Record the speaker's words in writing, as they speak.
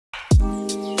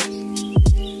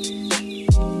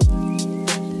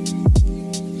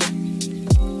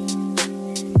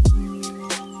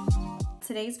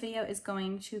video is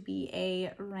going to be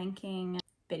a ranking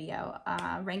video,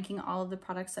 ranking all of the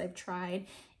products that I've tried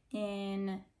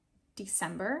in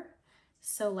December.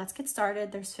 So let's get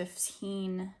started. There's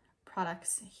 15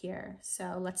 products here.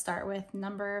 So let's start with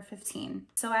number 15.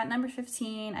 So at number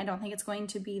 15, I don't think it's going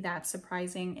to be that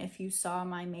surprising if you saw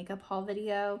my makeup haul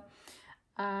video.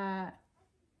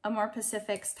 Amore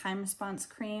Pacific's Time Response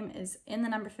Cream is in the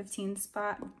number 15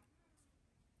 spot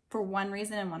for one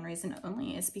reason and one reason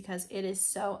only, is because it is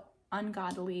so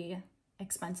ungodly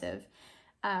expensive.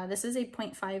 This is a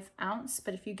 0.5 ounce,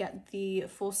 but if you get the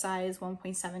full size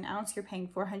 1.7 ounce, you're paying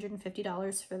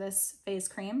 $450 for this phase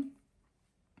cream.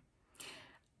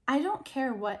 I don't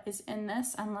care what is in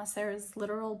this unless there is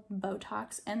literal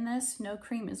Botox in this. No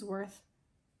cream is worth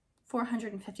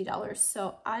 $450.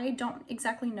 So I don't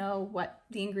exactly know what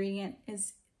the ingredient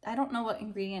is. I don't know what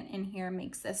ingredient in here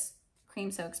makes this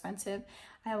cream so expensive.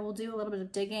 I will do a little bit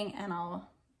of digging and I'll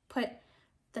put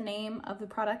the name of the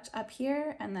product up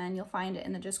here, and then you'll find it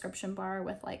in the description bar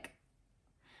with like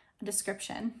a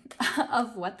description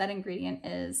of what that ingredient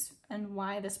is and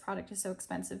why this product is so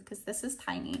expensive, because this is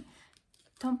tiny.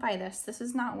 Don't buy this. This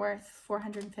is not worth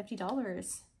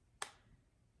 $450.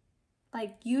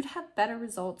 Like, you'd have better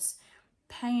results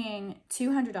paying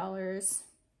 $200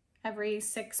 every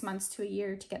 6 months to a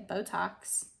year to get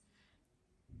Botox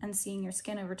and seeing your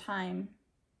skin over time.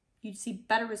 You'd see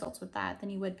better results with that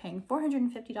than you would paying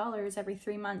 $450 every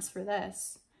 3 months for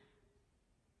this.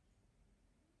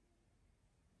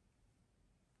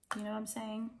 You know what I'm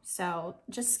saying? So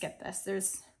just skip this.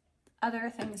 There's other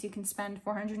things you can spend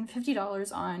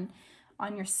 $450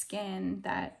 on your skin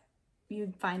that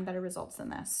you'd find better results than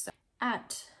this. So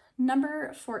at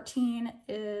number 14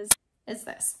 is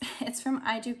this. It's from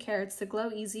I Do Care. It's the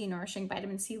Glow Easy Nourishing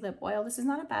Vitamin C Lip Oil. This is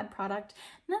not a bad product.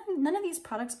 None of these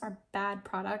products are bad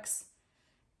products.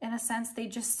 In a sense, they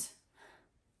just,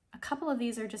 a couple of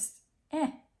these are just, I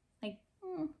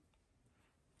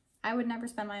would never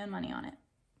spend my own money on it.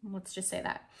 Let's just say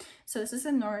that. So this is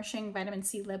a Nourishing Vitamin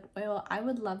C Lip Oil. I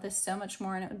would love this so much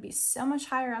more, and it would be so much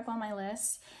higher up on my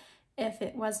list if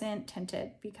it wasn't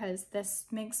tinted, because this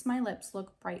makes my lips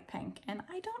look bright pink, and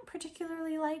I don't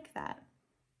particularly like that.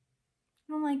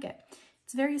 I don't like it.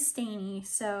 It's very stainy,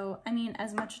 so I mean,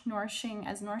 as nourishing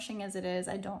as it is,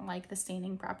 I don't like the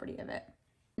staining property of it.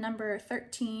 Number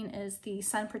 13 is the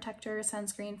Sun Protector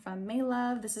Sunscreen from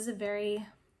Maylove. This is a very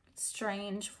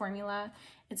strange formula.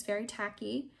 It's very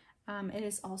tacky. It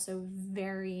is also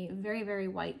very, very, very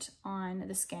white on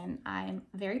the skin. I'm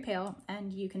very pale,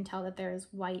 and you can tell that there is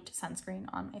white sunscreen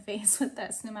on my face with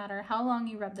this, no matter how long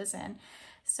you rub this in.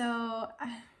 So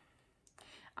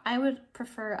I would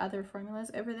prefer other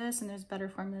formulas over this, and there's better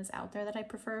formulas out there that I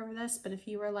prefer over this. But if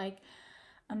you were like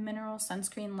a mineral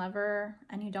sunscreen lover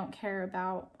and you don't care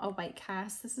about a white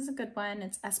cast, this is a good one.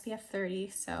 It's SPF 30,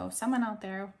 so someone out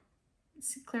there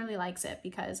clearly likes it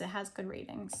because it has good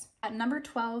ratings. At number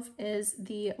 12 is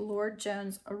the Lord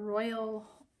Jones Royal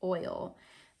Oil.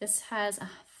 This has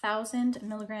 1,000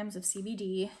 milligrams of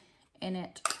CBD in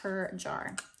it per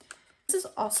jar. This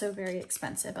is also very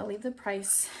expensive. I'll leave the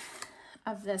price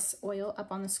of this oil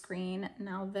up on the screen.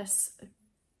 Now, this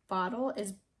bottle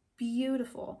is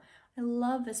beautiful. I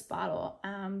love this bottle,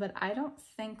 but I don't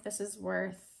think this is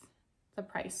worth the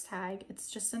price tag. It's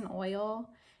just an oil,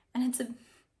 and it's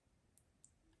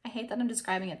I hate that I'm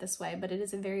describing it this way, but it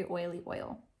is a very oily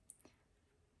oil.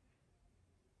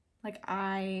 Like,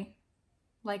 I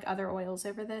like other oils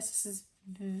over this. This is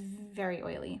very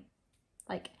oily.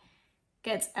 Like,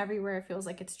 gets everywhere. It feels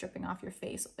like it's dripping off your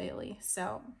face oily.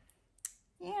 So,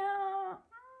 yeah.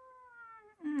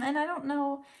 And I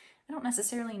don't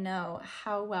necessarily know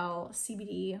how well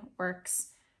CBD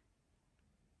works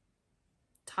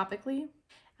topically.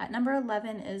 At number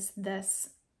 11 is this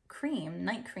cream,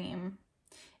 night cream.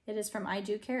 It is from I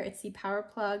Do Care. It's the Power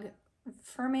Plug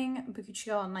Firming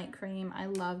Bouquet Night Cream. I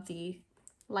love the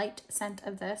light scent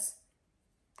of this.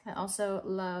 I also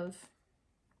love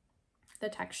the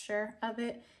texture of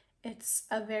it. It's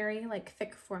a very like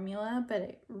thick formula, but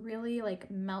it really like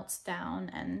melts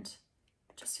down and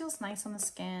just feels nice on the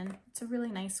skin. It's a really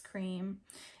nice cream.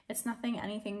 It's nothing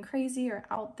anything crazy or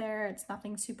out there. It's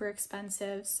nothing super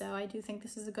expensive, so I do think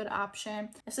this is a good option.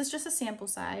 This is just a sample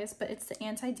size, but it's the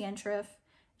anti-dandruff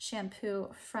shampoo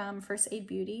from First Aid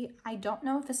Beauty. I don't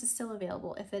know if this is still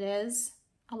available. If it is,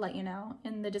 I'll let you know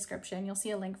in the description. You'll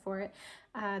see a link for it.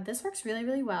 This works really,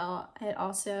 really well. It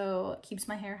also keeps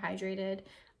my hair hydrated,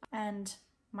 and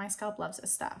my scalp loves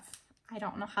this stuff. I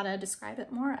don't know how to describe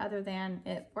it more other than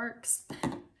it works.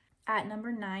 At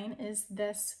number 9 is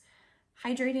this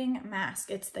hydrating mask.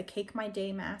 It's the Cake My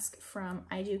Day mask from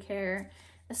I Do Care.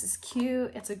 This is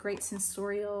cute. It's a great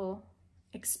sensorial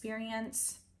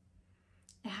experience.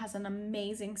 It has an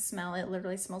amazing smell. It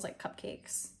literally smells like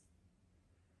cupcakes.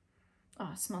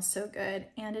 Oh, it smells so good.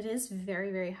 And it is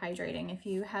very, very hydrating. If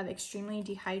you have extremely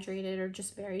dehydrated or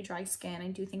just very dry skin, I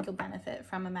do think you'll benefit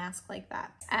from a mask like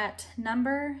that. At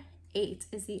number 8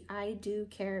 is the I Do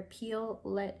Care Peel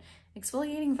Lit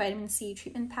Exfoliating Vitamin C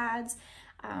Treatment Pads.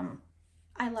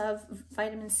 I love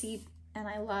vitamin C and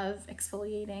I love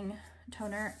exfoliating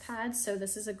toner pads, so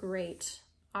this is a great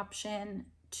option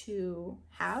to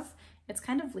have. It's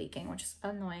kind of leaking, which is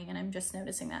annoying, and I'm just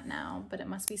noticing that now, but it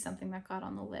must be something that got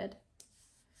on the lid.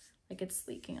 Like, it's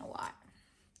leaking a lot.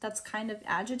 That's kind of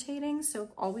agitating,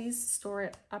 so always store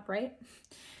it upright.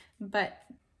 But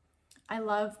I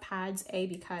love pads,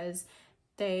 because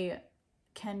they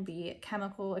can be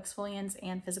chemical exfoliants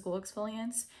and physical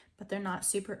exfoliants, but they're not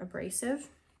super abrasive.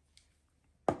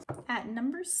 At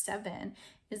number 7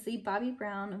 is the Bobbi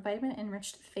Brown Vitamin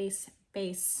Enriched Face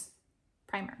Base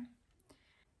Primer.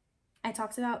 I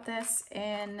talked about this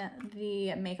in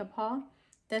the makeup haul.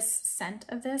 This scent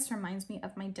of this reminds me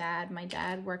of my dad. My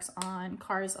dad works on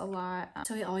cars a lot,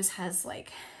 so he always has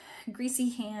like greasy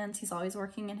hands. He's always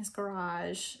working in his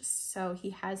garage, so he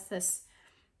has this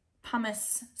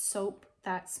pumice soap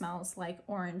that smells like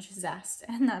orange zest,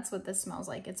 and that's what this smells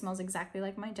like. It smells exactly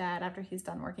like my dad after he's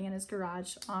done working in his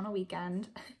garage on a weekend.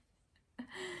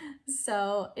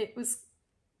 So it was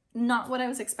not what I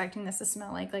was expecting this to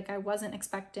smell like. Like, I wasn't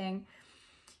expecting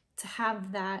to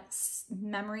have that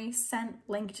memory scent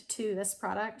linked to this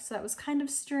product, so that was kind of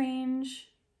strange.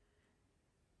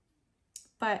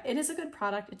 But it is a good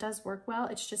product. It does work well.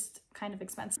 It's just kind of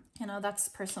expensive. You know, that's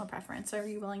personal preference. Are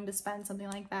you willing to spend something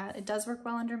like that? It does work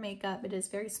well under makeup. It is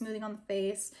very smoothing on the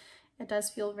face. It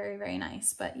does feel very, very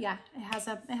nice. But yeah,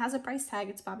 it has a price tag.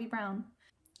 It's Bobbi Brown.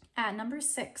 At number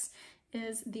 6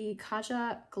 is the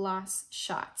Kaja Gloss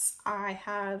Shots. I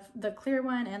have the clear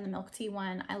one and the milk tea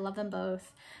one. I love them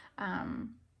both.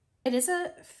 It is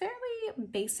a fairly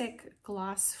basic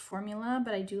gloss formula,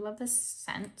 but I do love the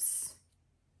scents.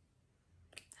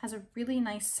 Has a really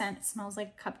nice scent. It smells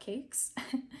like cupcakes.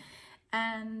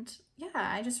 And yeah,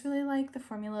 I just really like the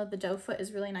formula. The doe foot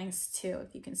is really nice too,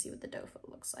 if you can see what the doe foot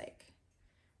looks like.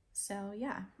 So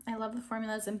yeah, I love the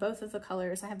formulas in both of the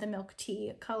colors. I have the milk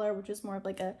tea color, which is more of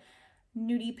like a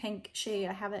nudie pink shade.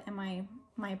 I have it in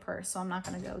my purse, so I'm not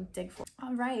gonna go dig for it.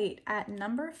 All right, at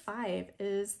number 5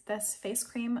 is this face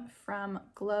cream from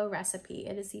Glow Recipe.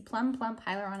 It is the Plum Plump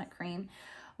Hyaluronic Cream.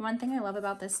 One thing I love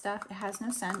about this stuff, it has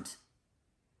no scent.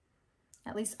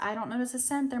 At least I don't notice a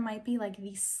scent. There might be like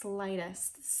the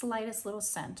slightest little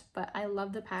scent, but I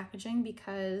love the packaging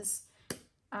because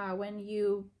when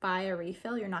you buy a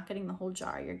refill, you're not getting the whole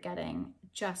jar. You're getting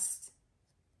just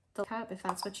the cup if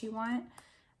that's what you want.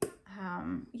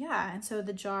 Yeah, and so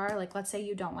the jar, like let's say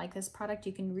you don't like this product,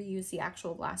 you can reuse the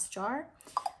actual glass jar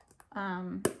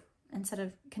instead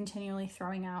of continually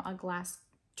throwing out a glass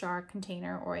jar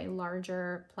container or a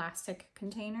larger plastic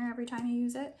container every time you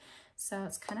use it. So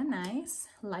it's kind of nice,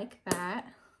 like that,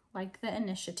 like the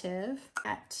initiative.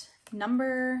 At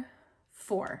number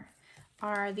 4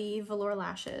 are the velour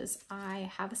lashes. I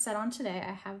have a set on today.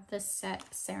 I have this set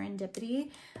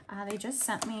Serendipity. They just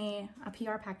sent me a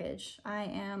PR package. I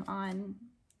am on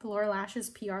Velour Lashes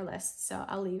PR list, so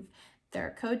I'll leave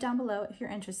their code down below if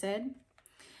you're interested.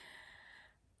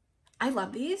 I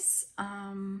love these.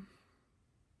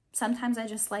 Sometimes I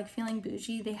just like feeling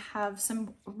bougie. They have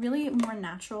some really more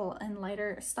natural and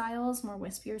lighter styles, more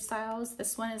wispier styles.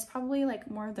 This one is probably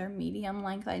like more their medium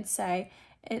length, I'd say.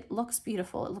 It looks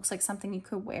beautiful. It looks like something you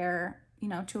could wear, you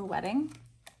know, to a wedding.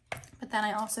 But then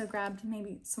I also grabbed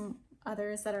maybe some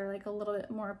others that are like a little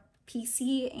bit more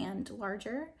piecey and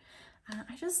larger.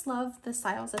 I just love the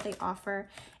styles that they offer,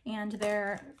 and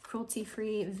they're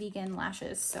cruelty-free vegan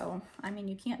lashes. So, I mean,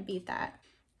 you can't beat that.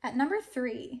 At number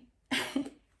 3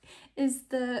 is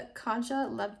the Kaja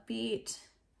Love Beat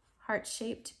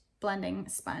heart-shaped blending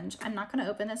sponge. I'm not going to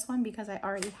open this one because I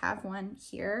already have one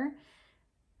here,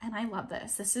 and I love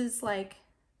this. This is like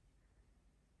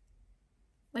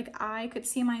I could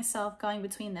see myself going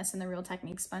between this and the Real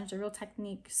Techniques sponge. The Real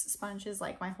Techniques sponge is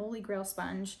like my holy grail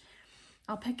sponge.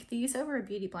 I'll pick these over a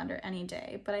beauty blender any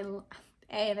day, but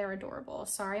they're adorable.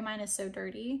 Sorry, mine is so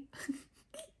dirty.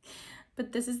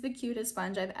 But this is the cutest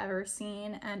sponge I've ever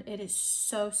seen, and it is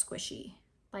so squishy,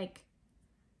 like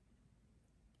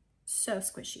so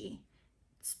squishy.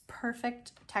 It's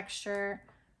perfect texture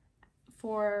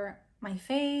for my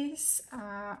face.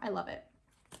 I love it.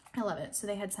 I love it. So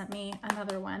they had sent me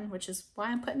another one, which is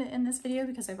why I'm putting it in this video,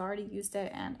 because I've already used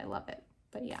it and I love it.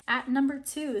 But yeah, at number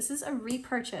 2, this is a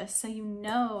repurchase, so you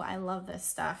know I love this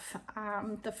stuff.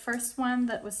 The first one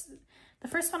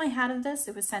I had of this,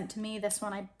 it was sent to me. This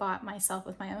one I bought myself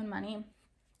with my own money.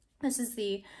 This is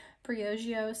the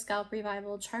Briogeo Scalp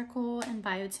Revival Charcoal and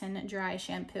Biotin Dry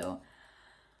Shampoo.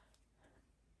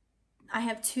 I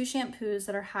have two shampoos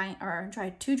that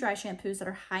are two dry shampoos that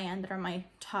are high end, that are my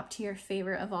top tier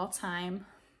favorite of all time.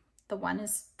 The one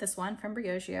is this one from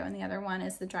Briogeo, and the other one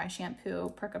is the dry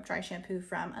shampoo, Perk Up Dry Shampoo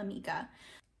from Amiga.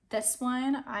 This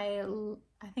one, I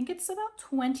think it's about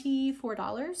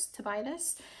 $24 to buy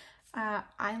this.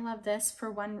 I love this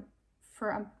for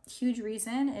a huge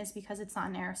reason, is because it's not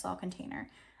an aerosol container.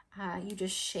 You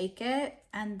just shake it,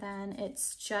 and then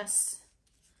it's just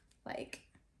like,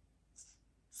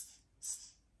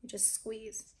 you just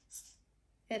squeeze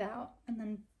it out and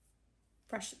then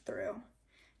brush it through.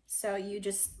 So you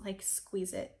just like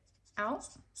squeeze it out.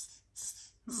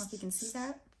 I don't know if you can see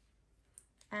that.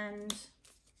 And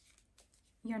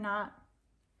you're not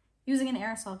using an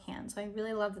aerosol can. So I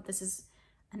really love that this is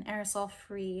an aerosol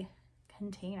free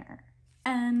container.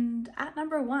 And at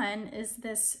number 1 is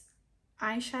this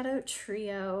eyeshadow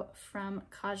trio from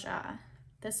Kaja.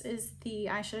 This is the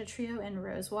eyeshadow trio in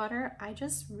Rosewater. I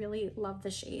just really love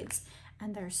the shades,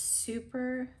 and they're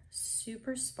super,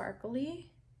 super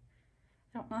sparkly.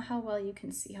 I don't know how well you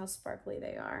can see how sparkly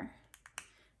they are,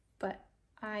 but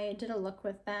I did a look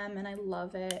with them and I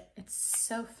love it. It's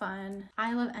so fun.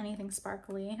 I love anything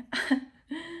sparkly.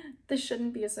 This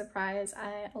shouldn't be a surprise.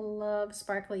 I love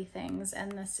sparkly things,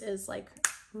 and this is like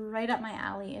right up my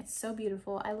alley. It's so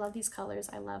beautiful. I love these colors.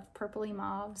 I love purpley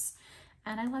mauves,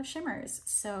 and I love shimmers.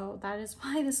 So that is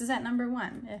why this is at number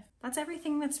 1. That's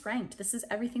everything that's ranked. This is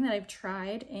everything that I've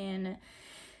tried in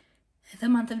the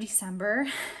month of December.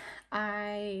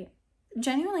 I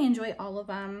genuinely enjoy all of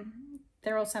them.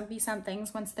 There will be some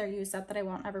things once they're used up that I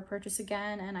won't ever purchase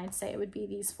again, and I'd say it would be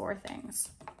these 4 things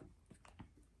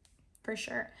for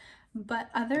sure. But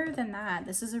other than that,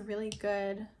 this is a really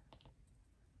good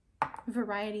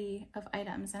variety of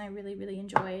items, and I really, really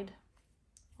enjoyed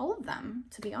all of them,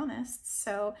 to be honest.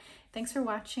 So thanks for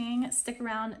watching. Stick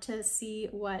around to see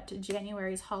what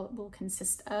January's haul will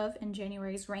consist of in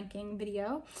January's ranking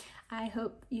video. I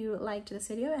hope you liked this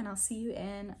video, and I'll see you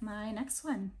in my next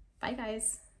one. Bye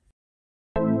guys.